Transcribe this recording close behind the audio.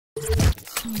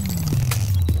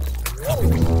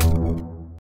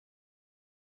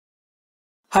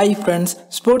Hi friends,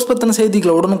 sports பற்றின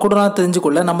செய்திகளை உடனுக்குடனாக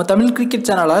தெரிஞ்சுக்கொள்ள நம்ம தமிழ் கிரிக்கெட்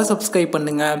சேனலை சப்ஸ்கிரைப்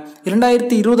பண்ணுங்க.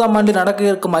 2020ஆம் ஆண்டு நடக்க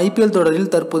இருக்கும் ஐபிஎல்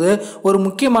தொடரில் தற்போது ஒரு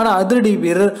முக்கியமான அதிரடி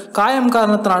வீரர் காயம்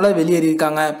காரணத்தினால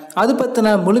வெளியேறியிருக்காங்க. அது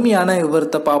பற்றின முழுமையான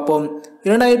விவரத்தை பார்ப்போம்.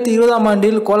 2020ஆம்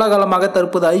ஆண்டில் கோலாகலமாக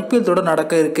தற்போது ஐபிஎல் தொடர்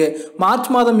நடக்க இருக்கு. மார்ச்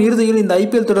மாதம் இறுதியில் இந்த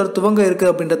ஐபிஎல் தொடர் துவங்க இருக்கு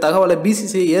அப்படின்ற தகவலை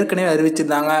பிசிசிஐ ஏற்கனவே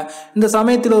அறிவிச்சிருந்தாங்க. இந்த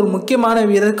சமயத்தில் ஒரு முக்கியமான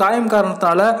வீரர் காயம்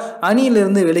காரணத்தால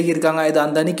அணியிலிருந்து விலகி இருக்காங்க. இது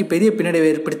அந்த அணிக்கு பெரிய பின்னடைவை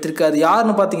ஏற்படுத்தியிருக்கு. அது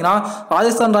யாருன்னு பார்த்தீங்கன்னா,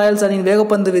 ராஜஸ்தான் ராயல்ஸ் அணியின்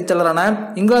வேகப்பந்து வீச்சாளரான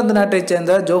இங்கிலாந்து நாட்டைச்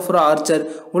சேர்ந்த ஜோஃப்ரா ஆர்ச்சர்.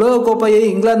 உலகக்கோப்பையை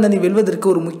இங்கிலாந்து அணி வெல்வதற்கு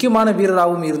ஒரு முக்கியமான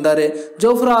வீரராகவும் இருந்தார்.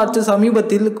 ஜோஃப்ரா ஆர்ச்சர்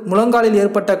சமீபத்தில் முழங்காலில்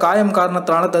ஏற்பட்ட காயம்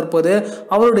காரணத்தினால தற்போது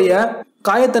அவருடைய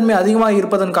காயத்தன்மை அதிகமாக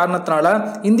இருப்பதன் காரணத்தினால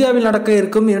இந்தியாவில் நடக்க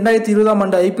இருக்கும் 2020ஆம்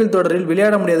ஆண்டு ஐபிஎல் தொடரில்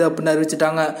விளையாட முடியாது அப்படின்னு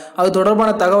அறிவிச்சிட்டாங்க. அது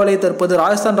தொடர்பான தகவலை தற்போது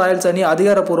ராஜஸ்தான் ராயல்ஸ் அணி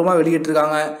அதிகாரப்பூர்வமாக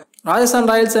வெளியிட்டிருக்காங்க. ராஜஸ்தான்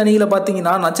ராயல்ஸ் அணியில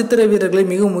பார்த்தீங்கன்னா, நட்சத்திர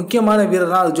வீரர்களில் மிகவும் முக்கியமான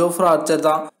வீரர் தான் அது ஜோஃப்ரா ஆர்ச்சர்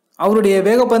தான். அவருடைய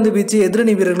வேகப்பந்து வீச்சு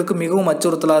எதிரணி வீரர்களுக்கு மிகவும்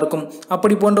அச்சுறுத்தலாக இருக்கும்.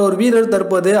 அப்படி போன்ற ஒரு வீரர்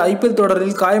தற்போது ஐபிஎல்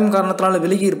தொடரில் காயம் காரணத்தினால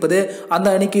விலகி இருப்பது அந்த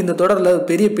அணிக்கு இந்த தொடரில்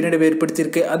பெரிய பின்னடைவை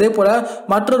ஏற்படுத்தியிருக்கு. அதே போல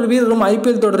மற்றொரு வீரரும்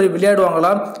ஐபிஎல் தொடரில்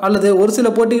விளையாடுவாங்களா அல்லது ஒரு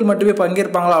சில போட்டிகள் மட்டுமே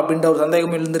பங்கேற்பாங்களா அப்படின்ற ஒரு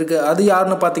சந்தேகம் இருந்திருக்கு. அது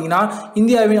யாருன்னு பார்த்தீங்கன்னா,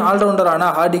 இந்தியாவின் ஆல்ரவுண்டரான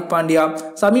ஹார்திக் பாண்டியா.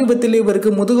 சமீபத்தில்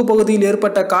இவருக்கு முதுகு பகுதியில்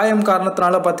ஏற்பட்ட காயம்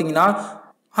காரணத்தினால பார்த்தீங்கன்னா,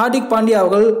 ஹார்திக் பாண்டியா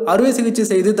அவர்கள் அறுவை சிகிச்சை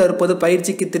செய்து தற்போது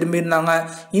பயிற்சிக்கு திரும்பியிருந்தாங்க.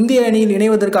 இந்திய அணியில்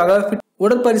இணைவதற்காக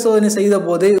உடற்பரிசோதனை செய்த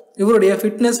போது இவருடைய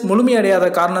ஃபிட்னஸ் முழுமையடையாத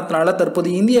காரணத்தினால தற்போது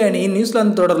இந்திய அணியின்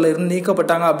நியூசிலாந்து தொடரில் இருந்து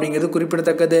நீக்கப்பட்டாங்க அப்படிங்கிறது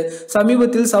குறிப்பிடத்தக்கது.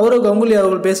 சமீபத்தில் சௌரவ் கங்குலி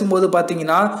அவர்கள் பேசும்போது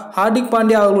பார்த்தீங்கன்னா, ஹார்திக்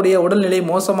பாண்டியா அவர்களுடைய உடல்நிலை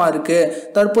மோசமாக இருக்கு.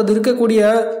 தற்போது இருக்கக்கூடிய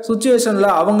சுச்சுவேஷனில்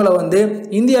அவங்கள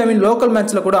இந்தியாவின் லோக்கல்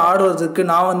மேட்ச்ல கூட ஆடுவதற்கு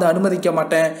நான் அனுமதிக்க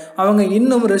மாட்டேன். அவங்க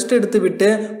இன்னும் ரெஸ்ட் எடுத்து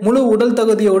விட்டு முழு உடல்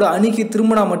தகுதியோடு அணிக்கு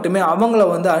திரும்பினா மட்டுமே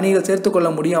அவங்கள அணியில்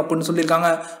சேர்த்துக்கொள்ள முடியும் அப்படின்னு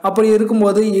சொல்லியிருக்காங்க. அப்படி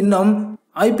இருக்கும்போது இன்னும்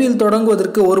ஐபிஎல்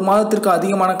தொடங்குவதற்கு ஒரு மாதத்திற்கு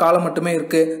அதிகமான காலம் மட்டுமே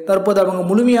இருக்கு. தற்போது அவங்க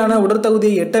முழுமையான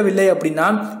உடற்தகுதியை எட்டவில்லை அப்படின்னா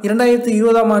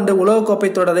 2020ஆம் ஆண்டு உலகக்கோப்பை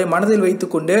தொடரை மனதில்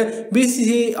வைத்துக்கொண்டு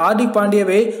பிசிசிஐ ஹார்திக்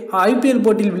பாண்டியாவை ஐபிஎல்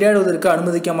போட்டியில் விளையாடுவதற்கு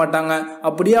அனுமதிக்க மாட்டாங்க.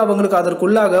 அப்படியே அவங்களுக்கு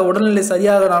அதற்குள்ளாக உடல்நிலை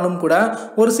சரியாகனாலும் கூட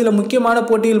ஒரு சில முக்கியமான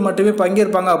போட்டியில் மட்டுமே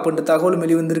பங்கேற்பாங்க அப்படின்ற தகவலும்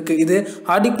வெளிவந்திருக்கு. இது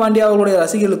ஹார்திக் பாண்டியா அவர்களுடைய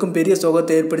ரசிகர்களுக்கும் பெரிய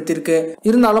சோகத்தை ஏற்படுத்தியிருக்கு.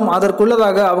 இருந்தாலும்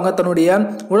அதற்குள்ளதாக அவங்க தன்னுடைய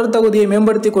உடற்தகுதியை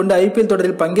மேம்படுத்தி கொண்டு ஐபிஎல்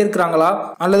தொடரில் பங்கேற்கிறாங்களா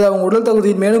அல்லது அவங்க உடல்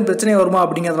மேலும் பிரச்சனை வருமா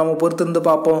அப்படிங்கிறத நம்ம பொறுத்திருந்து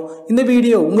பார்ப்போம். இந்த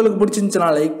வீடியோ உங்களுக்கு பிடிச்சிருந்துச்சுன்னா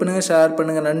லைக் பண்ணுங்க, ஷேர்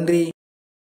பண்ணுங்க. நன்றி.